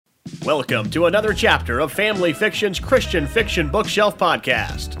Welcome to another chapter of Family Fiction's Christian Fiction Bookshelf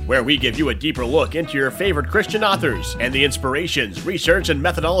Podcast, where we give you a deeper look into your favorite Christian authors and the inspirations, research, and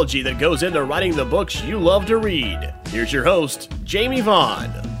methodology that goes into writing the books you love to read. Here's your host, Jamie Vaughn.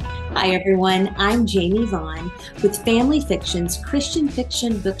 Hi, everyone. I'm Jamie Vaughn with Family Fiction's Christian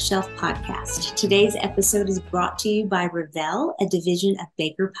Fiction Bookshelf Podcast. Today's episode is brought to you by Revell, a division of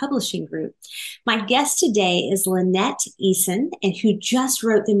Baker Publishing Group. My guest today is Lynette Eason, and who just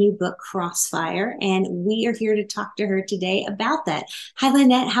wrote the new book, Crossfire, and we are here to talk to her today about that. Hi,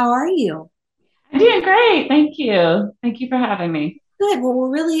 Lynette. How are you? I'm doing great. Thank you. Thank you for having me. Good. Well, we're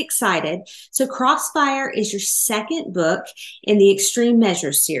really excited. So Crossfire is your second book in the Extreme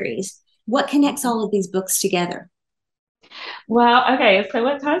Measures series. What connects all of these books together? Well, okay. So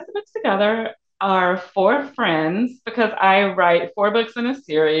what ties the books together are four friends, because I write four books in a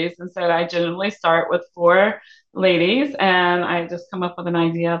series. And so I generally start with four ladies, and I just come up with an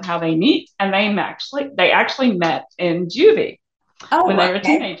idea of how they meet. And they actually met in juvie when they were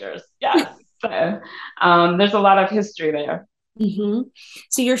teenagers. Yes. So there's a lot of history there. Mm-hmm.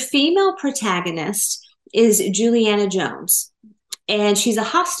 So your female protagonist is Juliana Jones, and she's a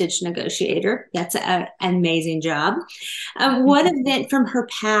hostage negotiator. That's an amazing job. What event from her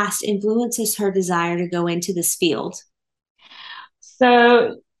past influences her desire to go into this field?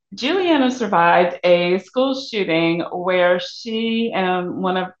 So Juliana survived a school shooting where she and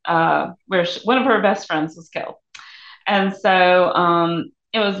one of her best friends was killed, and so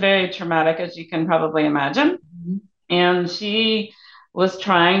it was very traumatic, as you can probably imagine. Mm-hmm. And she was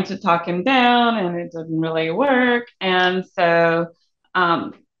trying to talk him down, and it didn't really work. And so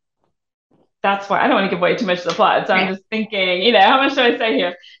that's why I don't want to give away too much of the plot. So I'm just thinking, how much should I say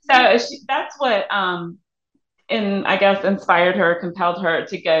here? So that's what, I guess, inspired her, compelled her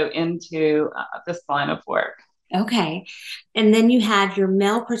to go into this line of work. Okay. And then you have your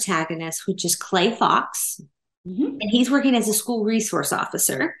male protagonist, which is Clay Fox. Mm-hmm. And he's working as a school resource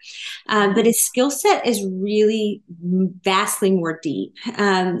officer, but his skill set is really vastly more deep.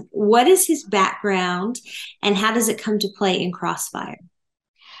 What is his background, and how does it come to play in Crossfire?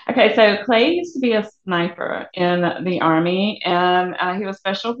 Okay, so Clay used to be a sniper in the Army, and he was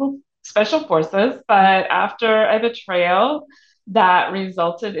special forces, but after a betrayal that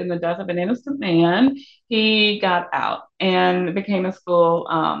resulted in the death of an innocent man, he got out and became a school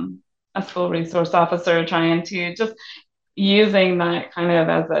resource officer, trying to just using that kind of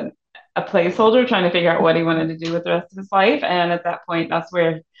as a placeholder, trying to figure out what he wanted to do with the rest of his life. And at that point, that's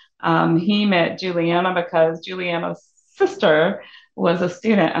where he met Juliana, because Juliana's sister was a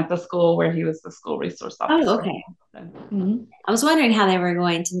student at the school where he was the school resource officer. Oh, okay. Mm-hmm. I was wondering how they were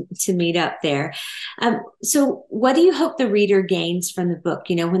going to meet up there. So what do you hope the reader gains from the book?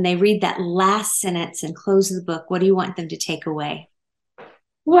 When they read that last sentence and close the book, what do you want them to take away?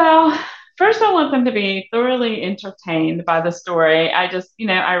 Well, first, I want them to be thoroughly entertained by the story. I just,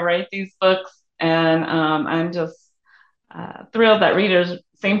 I write these books, and I'm just thrilled that readers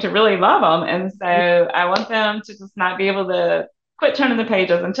seem to really love them. And so I want them to just not be able to quit turning the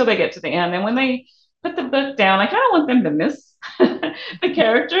pages until they get to the end. And when they put the book down, I kind of want them to miss the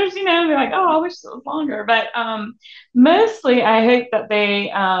characters, they're like, oh, I wish it was longer. But mostly I hope that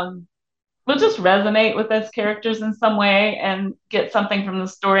they will just resonate with those characters in some way and get something from the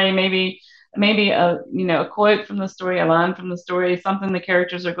story, maybe a quote from the story, a line from the story, something the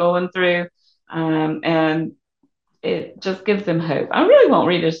characters are going through, and it just gives them hope. I really want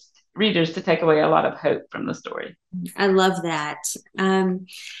readers to take away a lot of hope from the story. I love that.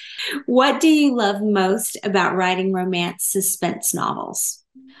 What do you love most about writing romance suspense novels?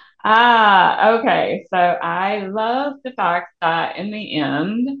 Okay. So I love the fact that in the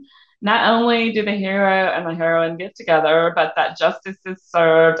end, not only do the hero and the heroine get together, but that justice is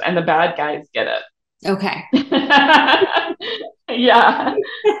served and the bad guys get it. Okay. Yeah.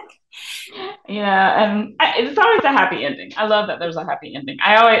 Yeah. And it's always a happy ending. I love that there's a happy ending.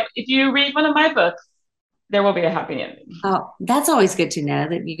 If you read one of my books, there will be a happy ending. Oh, that's always good to know,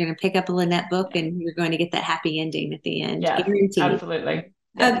 that you're going to pick up a Lynette book and you're going to get that happy ending at the end. Yeah, absolutely.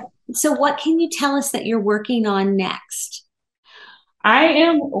 Yeah. So what can you tell us that you're working on next? I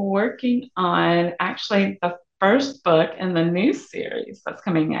am working on actually the first book in the new series that's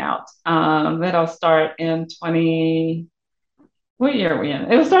coming out. That'll start in what year are we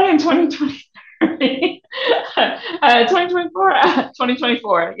in? It'll start in 2023.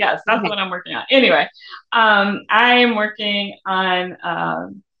 2024. Yes, that's what I'm working on. Anyway, I am working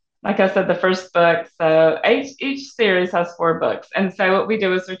on, like I said, the first book. So each series has 4 books. And so what we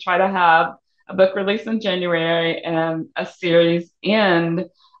do is we try to have a book release in January and a series end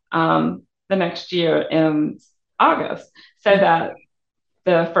the next year in August, so that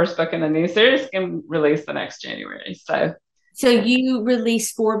the first book in the new series can release the next January. So you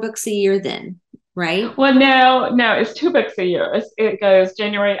release 4 books a year then, right? Well, no, it's 2 books a year. It goes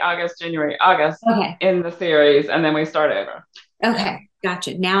January, August Okay. in the series, and then we start over. Okay,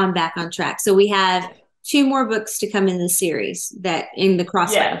 gotcha. Now I'm back on track. So we have 2 more books to come in the series that in the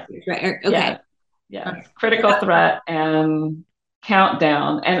Crossfire, right? Okay. Yes. Critical Threat and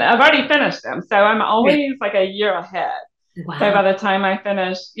Countdown, and I've already finished them, so I'm always like a year ahead. Wow. So by the time I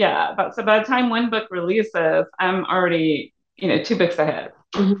finish, so by the time one book releases, I'm already 2 books ahead.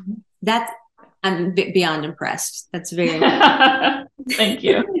 Mm-hmm. I'm beyond impressed. That's very nice. Thank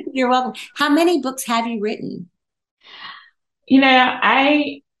you. You're welcome. How many books have you written?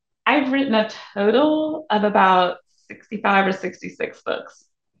 I've written a total of about 65 or 66 books.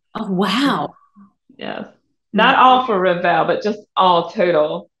 Oh, wow. Yes. Not all for Revell, but just all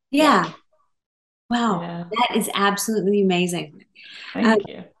total. Yeah. Wow. Yeah. That is absolutely amazing. Thank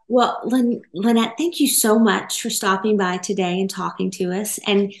you. Well, Lynette, thank you so much for stopping by today and talking to us.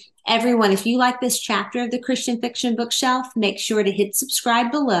 And everyone, if you like this chapter of the Christian Fiction Bookshelf, make sure to hit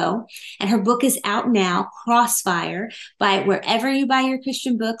subscribe below. And her book is out now, Crossfire. Buy it wherever you buy your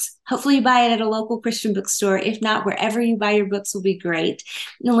Christian books. Hopefully you buy it at a local Christian bookstore. If not, wherever you buy your books will be great.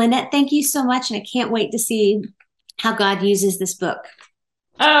 And Lynette, thank you so much. And I can't wait to see how God uses this book.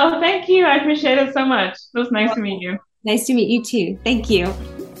 Oh, thank you. I appreciate it so much. It was nice to meet you. Nice to meet you too. Thank you.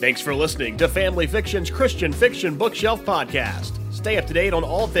 Thanks for listening to Family Fiction's Christian Fiction Bookshelf Podcast. Stay up to date on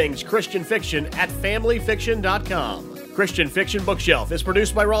all things Christian fiction at familyfiction.com. Christian Fiction Bookshelf is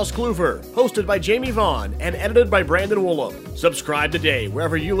produced by Ross Kluver, hosted by Jamie Vaughn, and edited by Brandon Woolham. Subscribe today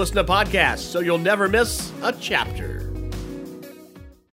wherever you listen to podcasts so you'll never miss a chapter.